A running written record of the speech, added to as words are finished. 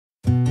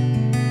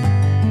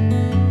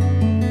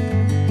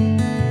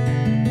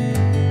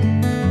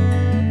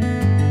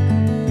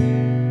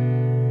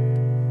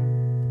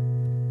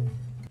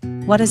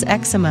What is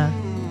eczema?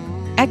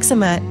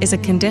 Eczema is a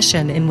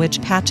condition in which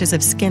patches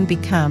of skin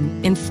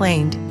become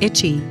inflamed,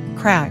 itchy,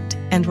 cracked,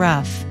 and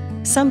rough.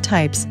 Some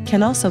types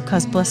can also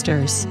cause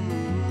blisters.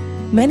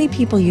 Many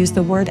people use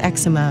the word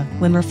eczema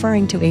when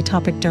referring to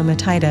atopic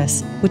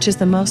dermatitis, which is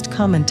the most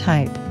common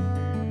type.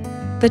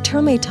 The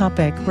term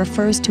atopic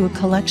refers to a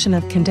collection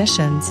of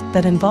conditions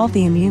that involve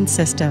the immune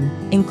system,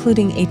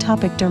 including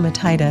atopic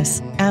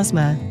dermatitis,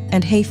 asthma,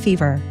 and hay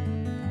fever.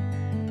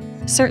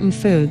 Certain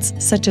foods,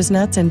 such as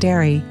nuts and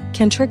dairy,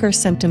 can trigger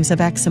symptoms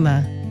of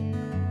eczema.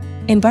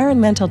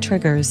 Environmental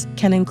triggers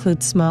can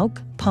include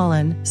smoke,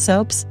 pollen,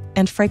 soaps,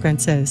 and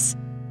fragrances.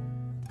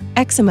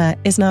 Eczema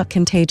is not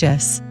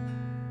contagious.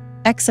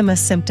 Eczema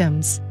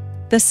symptoms.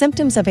 The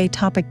symptoms of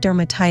atopic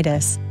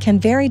dermatitis can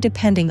vary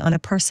depending on a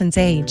person's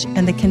age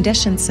and the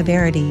condition's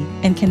severity,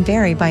 and can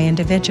vary by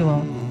individual.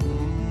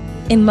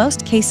 In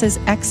most cases,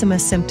 eczema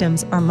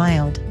symptoms are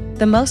mild.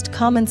 The most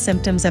common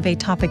symptoms of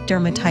atopic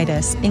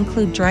dermatitis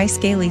include dry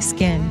scaly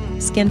skin,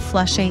 skin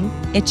flushing,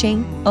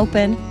 itching,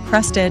 open,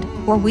 crusted,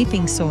 or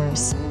weeping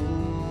sores.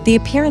 The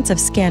appearance of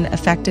skin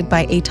affected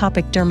by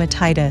atopic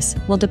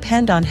dermatitis will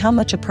depend on how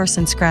much a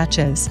person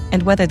scratches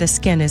and whether the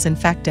skin is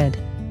infected.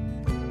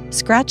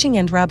 Scratching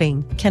and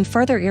rubbing can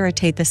further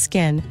irritate the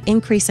skin,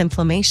 increase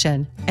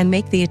inflammation, and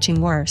make the itching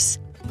worse.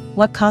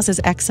 What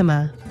causes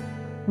eczema?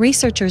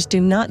 Researchers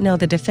do not know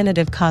the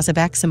definitive cause of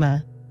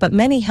eczema, but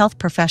many health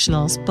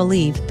professionals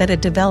believe that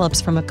it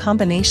develops from a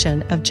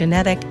combination of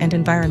genetic and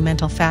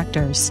environmental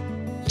factors.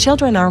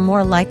 Children are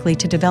more likely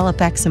to develop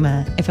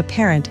eczema if a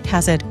parent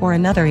has it or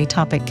another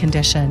atopic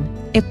condition.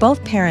 If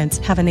both parents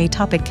have an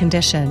atopic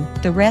condition,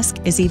 the risk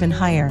is even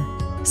higher.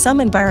 Some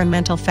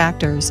environmental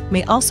factors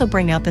may also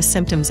bring out the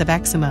symptoms of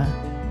eczema.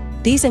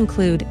 These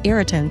include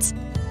irritants,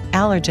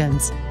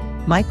 allergens,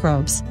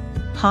 microbes,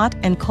 hot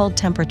and cold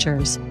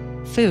temperatures,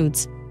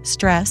 foods,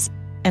 stress,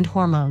 and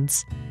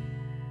hormones.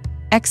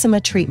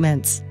 Eczema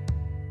treatments.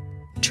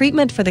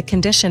 Treatment for the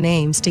condition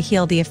aims to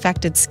heal the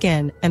affected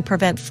skin and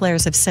prevent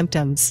flares of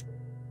symptoms.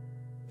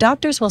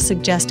 Doctors will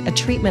suggest a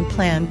treatment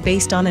plan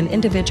based on an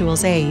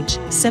individual's age,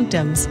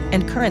 symptoms,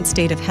 and current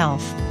state of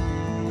health.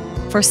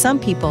 For some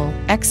people,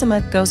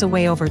 eczema goes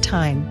away over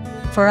time.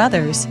 For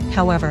others,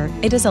 however,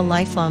 it is a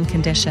lifelong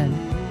condition.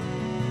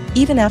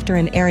 Even after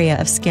an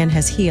area of skin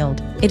has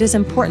healed, it is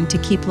important to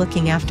keep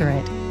looking after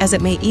it, as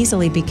it may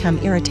easily become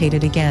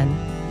irritated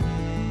again.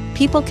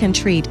 People can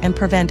treat and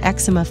prevent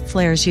eczema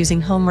flares using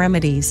home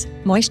remedies,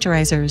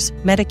 moisturizers,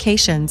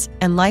 medications,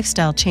 and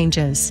lifestyle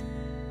changes.